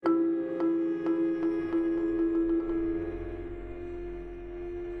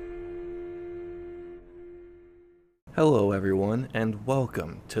Hello, everyone, and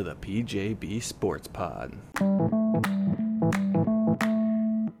welcome to the PJB Sports Pod.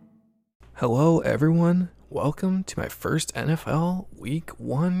 Hello, everyone. Welcome to my first NFL Week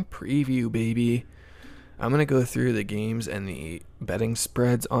 1 preview, baby. I'm going to go through the games and the betting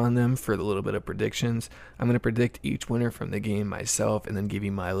spreads on them for a little bit of predictions. I'm going to predict each winner from the game myself and then give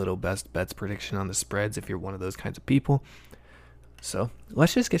you my little best bets prediction on the spreads if you're one of those kinds of people. So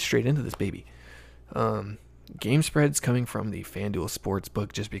let's just get straight into this, baby. Game spreads coming from the FanDuel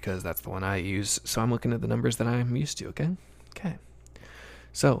Sportsbook just because that's the one I use. So I'm looking at the numbers that I'm used to, okay? Okay.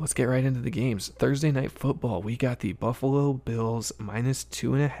 So let's get right into the games. Thursday Night Football, we got the Buffalo Bills minus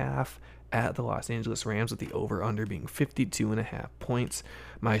 2.5 at the Los Angeles Rams with the over-under being 52.5 points.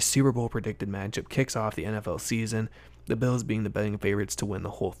 My Super Bowl predicted matchup kicks off the NFL season, the Bills being the betting favorites to win the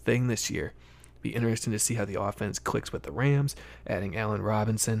whole thing this year. Be interesting to see how the offense clicks with the Rams, adding Allen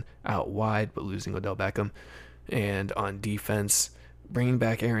Robinson out wide but losing Odell Beckham. And on defense, bringing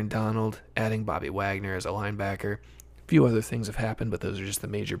back Aaron Donald, adding Bobby Wagner as a linebacker. A few other things have happened, but those are just the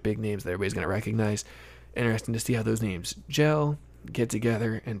major big names that everybody's going to recognize. Interesting to see how those names gel, get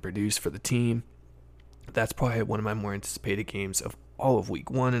together, and produce for the team. That's probably one of my more anticipated games of all of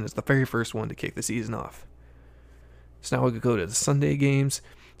Week 1, and it's the very first one to kick the season off. So now we'll go to the Sunday games.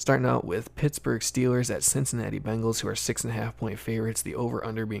 Starting out with Pittsburgh Steelers at Cincinnati Bengals, who are 6.5-point favorites, the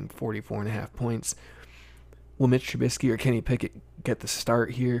over-under being 44.5 points. Will Mitch Trubisky or Kenny Pickett get the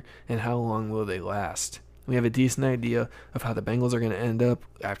start here, and how long will they last? We have a decent idea of how the Bengals are going to end up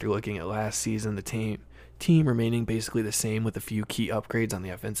after looking at last season, the team remaining basically the same with a few key upgrades on the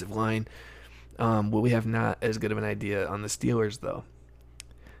offensive line. We have not as good of an idea on the Steelers, though.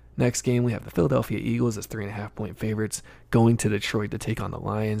 Next game, we have the Philadelphia Eagles as 3.5-point favorites going to Detroit to take on the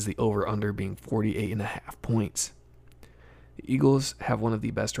Lions, the over-under being 48.5 points. The Eagles have one of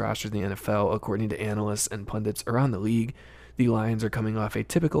the best rosters in the NFL, according to analysts and pundits around the league. The Lions are coming off a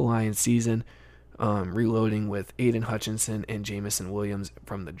typical Lions season, reloading with Aiden Hutchinson and Jamison Williams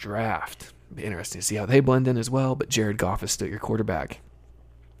from the draft. Be interesting to see how they blend in as well, but Jared Goff is still your quarterback.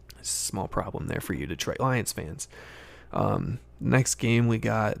 Small problem there for you Detroit Lions fans. Next game, we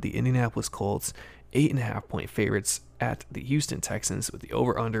got the Indianapolis Colts, 8.5-point favorites at the Houston Texans with the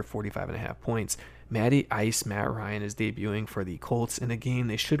over-under 45.5 points. Matty Ice, Matt Ryan is debuting for the Colts in a game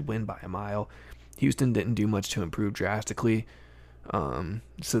they should win by a mile. Houston didn't do much to improve drastically,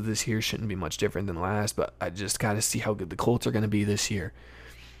 so this here shouldn't be much different than last, but I just got to see how good the Colts are going to be this year.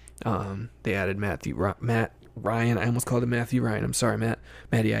 They added Matt Ryan. I almost called him Matthew Ryan. I'm sorry,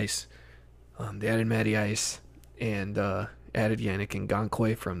 Matty Ice. They added Matty Ice and added Yannick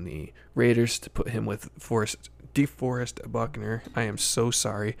Ngakoue from the Raiders to put him with DeForest Buckner. I am so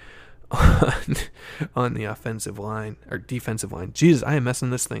sorry on the offensive line or defensive line. Jesus, I am messing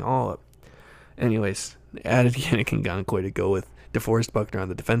this thing all up. Anyways, they added Yannick Ngakoue to go with DeForest Buckner on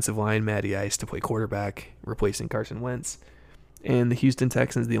the defensive line, Matty Ice to play quarterback, replacing Carson Wentz. And the Houston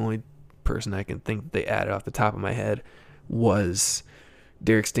Texans, the only person I can think they added off the top of my head was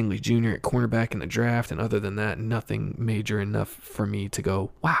Derek Stingley Jr. at cornerback in the draft, and other than that, nothing major enough for me to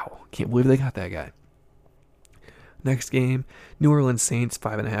go, wow, can't believe they got that guy. Next game, New Orleans Saints,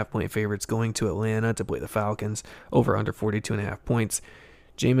 5.5-point favorites going to Atlanta to play the Falcons, over under 42.5 points.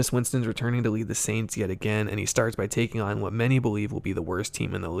 Jameis Winston's returning to lead the Saints yet again, and he starts by taking on what many believe will be the worst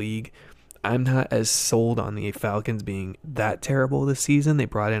team in the league. I'm not as sold on the Falcons being that terrible this season. They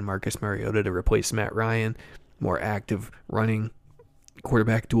brought in Marcus Mariota to replace Matt Ryan, more active running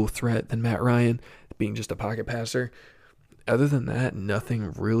quarterback dual threat than Matt Ryan, being just a pocket passer. Other than that,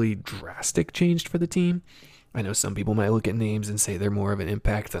 nothing really drastic changed for the team. I know some people might look at names and say they're more of an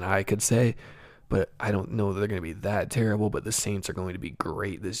impact than I could say, but I don't know that they're going to be that terrible, but the Saints are going to be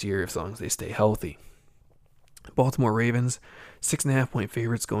great this year as long as they stay healthy. Baltimore Ravens, 6.5-point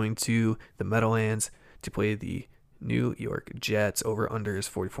favorites going to the Meadowlands to play the New York Jets. Over under is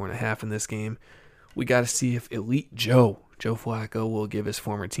 44.5 in this game. We got to see if Elite Joe Flacco will give his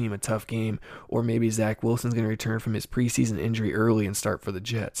former team a tough game, or maybe Zach Wilson's going to return from his preseason injury early and start for the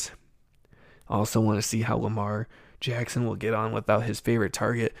Jets. Also want to see how Lamar Jackson will get on without his favorite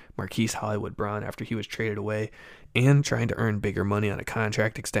target, Marquise Hollywood Brown, after he was traded away, and trying to earn bigger money on a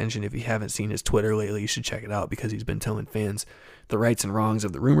contract extension. If you haven't seen his Twitter lately, you should check it out because he's been telling fans the rights and wrongs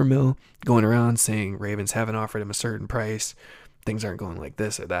of the rumor mill, going around saying Ravens haven't offered him a certain price, things aren't going like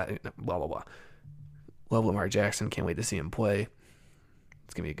this or that, blah, blah, blah. Love Lamar Jackson. Can't wait to see him play.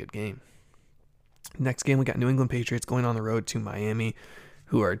 It's going to be a good game. Next game, we got New England Patriots going on the road to Miami,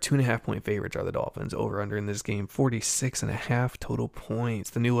 who are 2.5-point favorites, are the Dolphins. Over under in this game, 46.5 total points.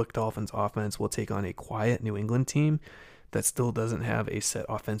 The new look Dolphins offense will take on a quiet New England team that still doesn't have a set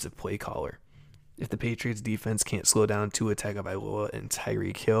offensive play caller. If the Patriots defense can't slow down Tua Tagovailoa and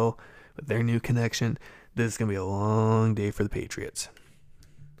Tyreek Hill with their new connection, this is going to be a long day for the Patriots.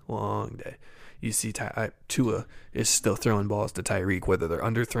 Long day. You see Tua is still throwing balls to Tyreek, whether they're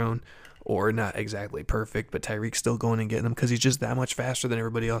underthrown or not exactly perfect, but Tyreek's still going and getting them because he's just that much faster than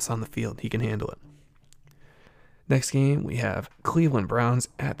everybody else on the field. He can handle it. Next game, we have Cleveland Browns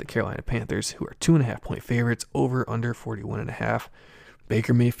at the Carolina Panthers, who are 2.5-point favorites, over under 41.5.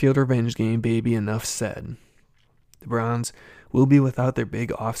 Baker Mayfield revenge game, baby, enough said. The Browns will be without their big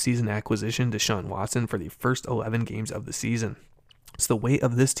offseason acquisition, Deshaun Watson, for the first 11 games of the season. So the weight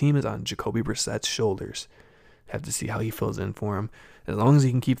of this team is on Jacoby Brissett's shoulders. Have to see how he fills in for him. As long as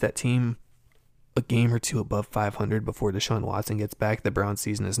he can keep that team a game or two above 500 before Deshaun Watson gets back, the Browns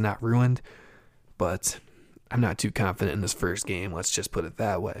season is not ruined. But I'm not too confident in this first game. Let's just put it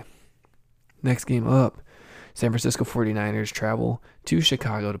that way. Next game up, San Francisco 49ers travel to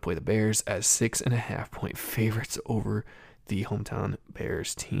Chicago to play the Bears as 6.5-point favorites over the hometown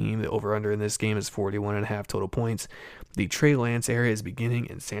Bears team. The over-under in this game is 41.5 total points. The Trey Lance era is beginning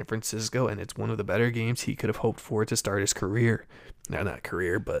in San Francisco, and it's one of the better games he could have hoped for to start his career. No, not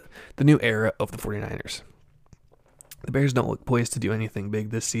career, but the new era of the 49ers. The Bears don't look poised to do anything big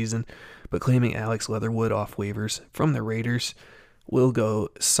this season, but claiming Alex Leatherwood off waivers from the Raiders will go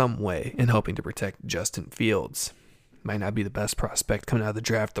some way in helping to protect Justin Fields. Might not be the best prospect coming out of the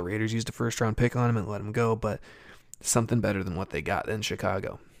draft. The Raiders used a first-round pick on him and let him go, but something better than what they got in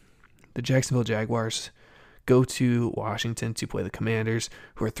Chicago. The Jacksonville Jaguars go to Washington to play the Commanders,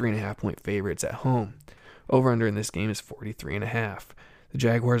 who are 3.5-point favorites at home. Over-under in this game is 43.5. The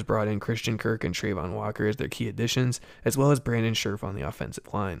Jaguars brought in Christian Kirk and Trayvon Walker as their key additions, as well as Brandon Scherf on the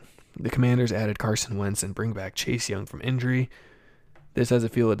offensive line. The Commanders added Carson Wentz and bring back Chase Young from injury. This has a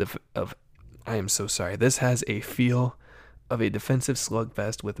feel of a defensive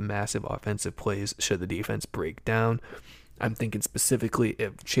slugfest with massive offensive plays should the defense break down. I'm thinking specifically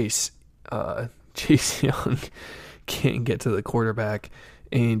if Chase Young can't get to the quarterback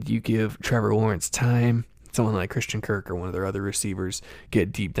and you give Trevor Lawrence time, someone like Christian Kirk or one of their other receivers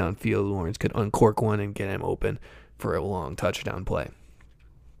get deep downfield, Lawrence could uncork one and get him open for a long touchdown play.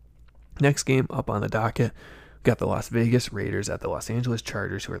 Next game up on the docket, got the Las Vegas Raiders at the Los Angeles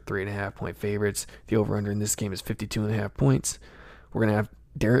Chargers, who are 3.5-point favorites. The over-under in this game is 52.5 points. We're going to have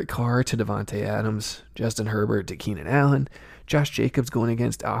Derek Carr to Devontae Adams, Justin Herbert to Keenan Allen, Josh Jacobs going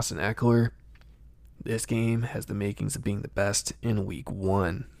against Austin Eckler. This game has the makings of being the best in Week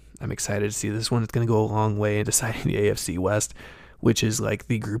 1. I'm excited to see this one. It's going to go a long way in deciding the AFC West, which is like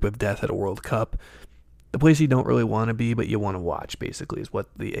the group of death at a World Cup. The place you don't really want to be, but you want to watch, basically, is what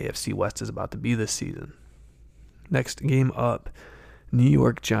the AFC West is about to be this season. Next game up, New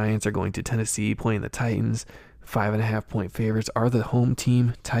York Giants are going to Tennessee playing the Titans. 5.5-point favorites are the home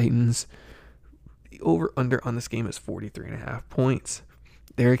team, Titans. The over-under on this game is 43.5 points.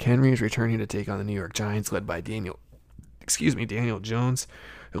 Derrick Henry is returning to take on the New York Giants, led by Daniel Jones,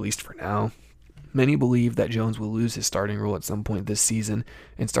 at least for now. Many believe that Jones will lose his starting role at some point this season,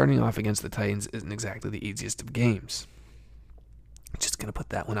 and starting off against the Titans isn't exactly the easiest of games. Just going to put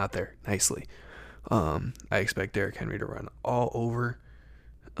that one out there nicely. I expect Derrick Henry to run all over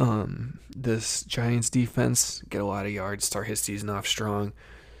this Giants defense, get a lot of yards, start his season off strong,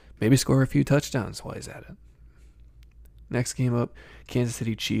 maybe score a few touchdowns while he's at it. Next game up, Kansas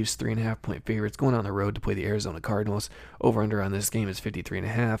City Chiefs, 3.5-point favorites, going on the road to play the Arizona Cardinals. Over-under on this game is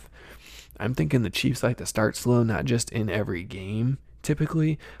 53.5. I'm thinking the Chiefs like to start slow, not just in every game,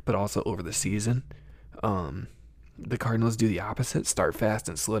 typically, but also over the season. The Cardinals do the opposite, start fast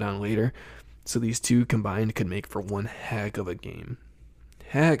and slow down later. So these two combined could make for one heck of a game.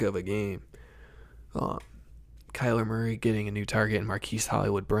 Kyler Murray getting a new target in Marquise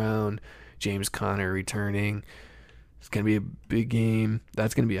Hollywood Brown, James Conner returning. It's going to be a big game.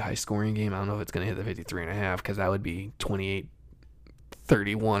 That's going to be a high-scoring game. I don't know if it's going to hit the 53.5 because that would be 28-31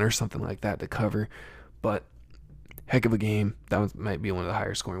 or something like that to cover. But heck of a game. That might be one of the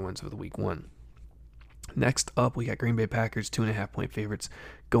higher-scoring ones of the Week 1. Next up, we got Green Bay Packers, 2.5-point favorites,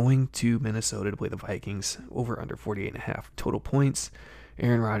 going to Minnesota to play the Vikings, over under 48.5 total points.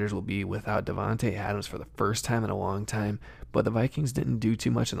 Aaron Rodgers will be without Devontae Adams for the first time in a long time, but the Vikings didn't do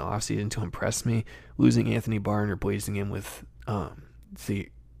too much in the offseason to impress me, losing Anthony Barr and replacing him with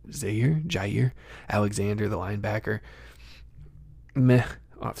Jair Alexander, the linebacker. Meh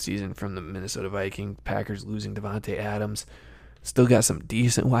offseason from the Minnesota Vikings. Packers losing Devontae Adams. Still got some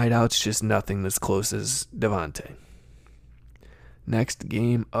decent wideouts, just nothing as close as Devontae. Next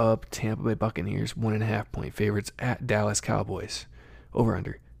game up, Tampa Bay Buccaneers, 1.5-point favorites at Dallas Cowboys. Over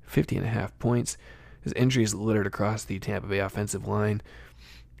under 50.5 points. His injuries littered across the Tampa Bay offensive line.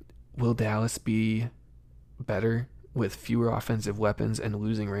 Will Dallas be better with fewer offensive weapons and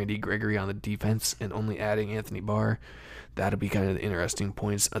losing Randy Gregory on the defense and only adding Anthony Barr? That'll be kind of the interesting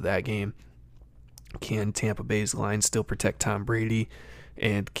points of that game. Can Tampa Bay's line still protect Tom Brady?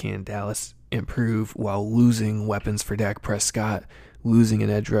 And can Dallas improve while losing weapons for Dak Prescott, losing an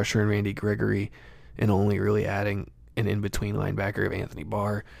edge rusher in Randy Gregory, and only really adding an in-between linebacker of Anthony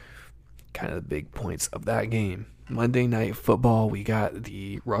Barr? Kind of the big points of that game. Monday Night Football, we got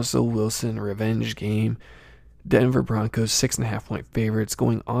the Russell Wilson revenge game. Denver Broncos 6.5-point favorites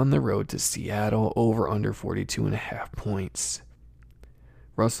going on the road to Seattle, over under 42.5 points.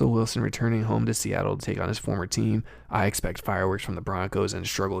 Russell Wilson returning home to Seattle to take on his former team. I expect fireworks from the Broncos and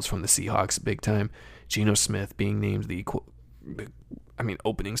struggles from the Seahawks big time. Geno Smith being named the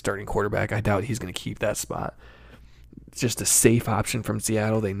opening starting quarterback. I doubt he's going to keep that spot. It's just a safe option from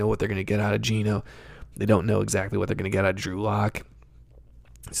Seattle. They know what they're going to get out of Geno. They don't know exactly what they're going to get out of Drew Lock.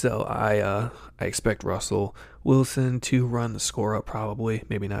 So I expect Russell Wilson to run the score up probably.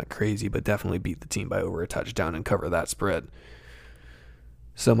 Maybe not crazy, but definitely beat the team by over a touchdown and cover that spread.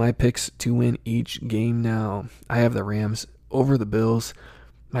 So my picks to win each game now. I have the Rams over the Bills.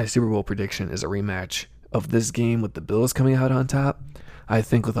 My Super Bowl prediction is a rematch of this game with the Bills coming out on top. I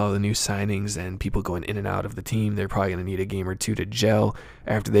think with all the new signings and people going in and out of the team, they're probably going to need a game or two to gel.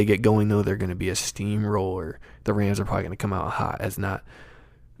 After they get going, though, they're going to be a steamroller. The Rams are probably going to come out hot, as not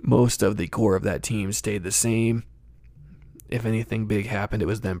most of the core of that team stayed the same. If anything big happened, it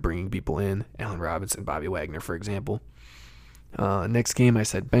was them bringing people in. Allen Robinson, Bobby Wagner, for example. Next game, I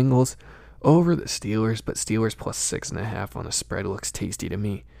said Bengals over the Steelers, but Steelers plus 6.5 on a spread looks tasty to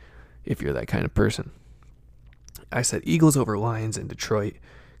me, if you're that kind of person. I said Eagles over Lions in Detroit,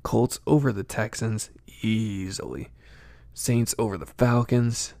 Colts over the Texans easily, Saints over the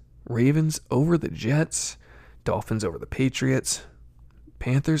Falcons, Ravens over the Jets, Dolphins over the Patriots,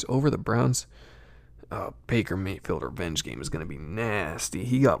 Panthers over the Browns. Baker Mayfield revenge game is going to be nasty.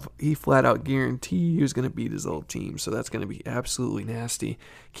 He flat out guaranteed he was going to beat his old team, so that's going to be absolutely nasty.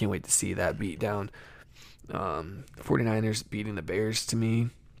 Can't wait to see that beat down. 49ers beating the Bears to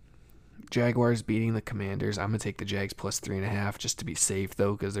me. Jaguars beating the Commanders. I'm going to take the Jags plus 3.5 just to be safe,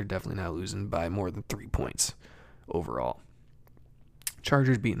 though, because they're definitely not losing by more than 3 points overall.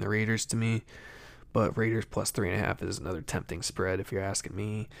 Chargers beating the Raiders to me, but Raiders plus 3.5 is another tempting spread if you're asking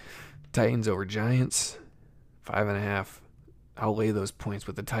me. Titans over Giants, 5.5. I'll lay those points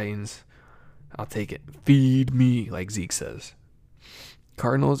with the Titans. I'll take it. Feed me, like Zeke says.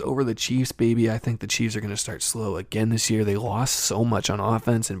 Cardinals over the Chiefs, baby. I think the Chiefs are going to start slow again this year. They lost so much on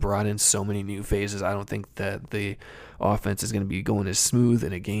offense and brought in so many new phases. I don't think that the offense is going to be going as smooth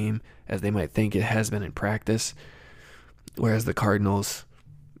in a game as they might think it has been in practice. Whereas the Cardinals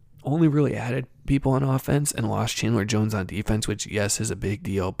only really added people on offense and lost Chandler Jones on defense, which, yes, is a big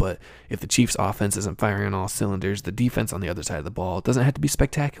deal. But if the Chiefs' offense isn't firing on all cylinders, the defense on the other side of the ball doesn't have to be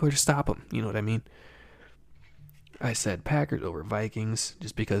spectacular to stop them. You know what I mean? I said Packers over Vikings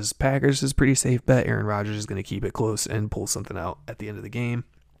just because Packers is a pretty safe bet. Aaron Rodgers is going to keep it close and pull something out at the end of the game.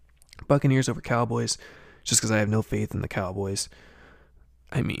 Buccaneers over Cowboys just because I have no faith in the Cowboys.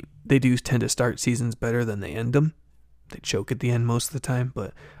 I mean, they do tend to start seasons better than they end them. They choke at the end most of the time,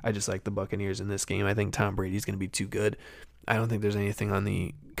 but I just like the Buccaneers in this game. I think Tom Brady's going to be too good. I don't think there's anything on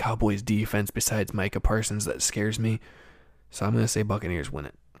the Cowboys defense besides Micah Parsons that scares me. So I'm going to say Buccaneers win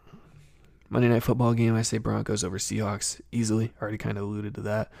it. Monday Night Football game, I say Broncos over Seahawks easily. Already kind of alluded to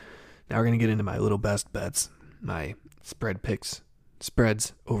that. Now we're going to get into my little best bets, my spread picks,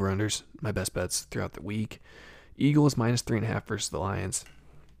 spreads, over-unders, my best bets throughout the week. Eagles minus 3.5 versus the Lions.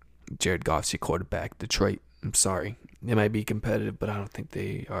 Jared Goff's your quarterback. Detroit, I'm sorry. They might be competitive, but I don't think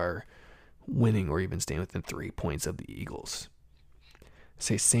they are winning or even staying within 3 points of the Eagles. I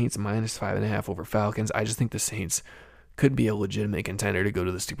say Saints minus 5.5 over Falcons. I just think the Saints could be a legitimate contender to go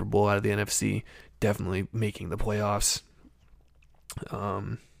to the Super Bowl out of the NFC. Definitely making the playoffs.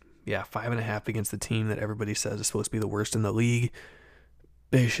 5.5 against the team that everybody says is supposed to be the worst in the league.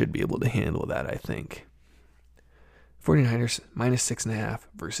 They should be able to handle that, I think. 49ers minus 6.5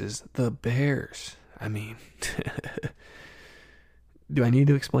 versus the Bears. I mean, do I need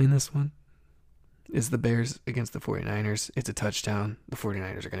to explain this one? Is the Bears against the 49ers. It's a touchdown. The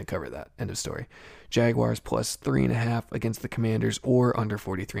 49ers are going to cover that. End of story. Jaguars plus 3.5 against the Commanders or under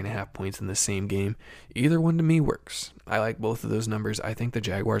 43.5 points in the same game. Either one to me works. I like both of those numbers. I think the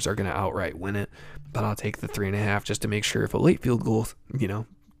Jaguars are going to outright win it, but I'll take the 3.5 just to make sure if a late field goal,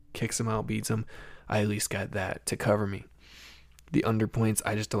 kicks them out, beats them, I at least got that to cover me. The under points,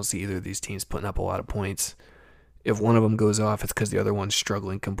 I just don't see either of these teams putting up a lot of points. If one of them goes off, it's because the other one's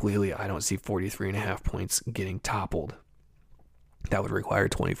struggling completely. I don't see 43.5 points getting toppled. That would require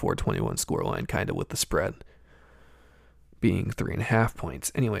 24-21 scoreline, kind of with the spread being 3.5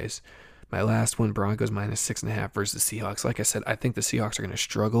 points. Anyways, my last one, Broncos -6.5 versus Seahawks. Like I said, I think the Seahawks are going to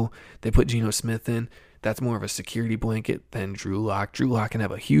struggle. They put Geno Smith in. That's more of a security blanket than Drew Lock. Drew Lock can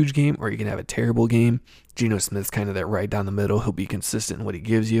have a huge game or he can have a terrible game. Geno Smith's kind of that right down the middle. He'll be consistent in what he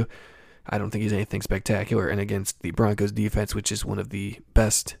gives you. I don't think he's anything spectacular. And against the Broncos defense, which is one of the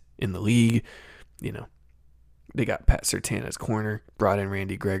best in the league, they got Pat Surtain corner, brought in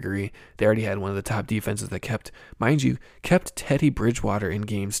Randy Gregory. They already had one of the top defenses that kept Teddy Bridgewater in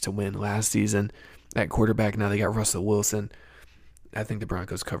games to win last season at quarterback. Now they got Russell Wilson. I think the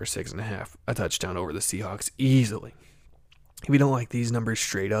Broncos cover 6.5, a touchdown over the Seahawks easily. If you don't like these numbers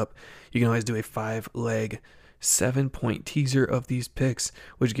straight up, you can always do a 5-leg 7-point teaser of these picks,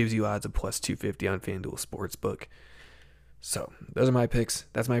 which gives you odds of plus 250 on FanDuel Sportsbook. So those are my picks.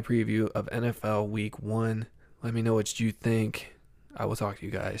 That's my preview of NFL Week 1. Let me know what you think. I will talk to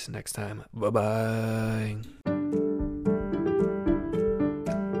you guys next time. Bye-bye.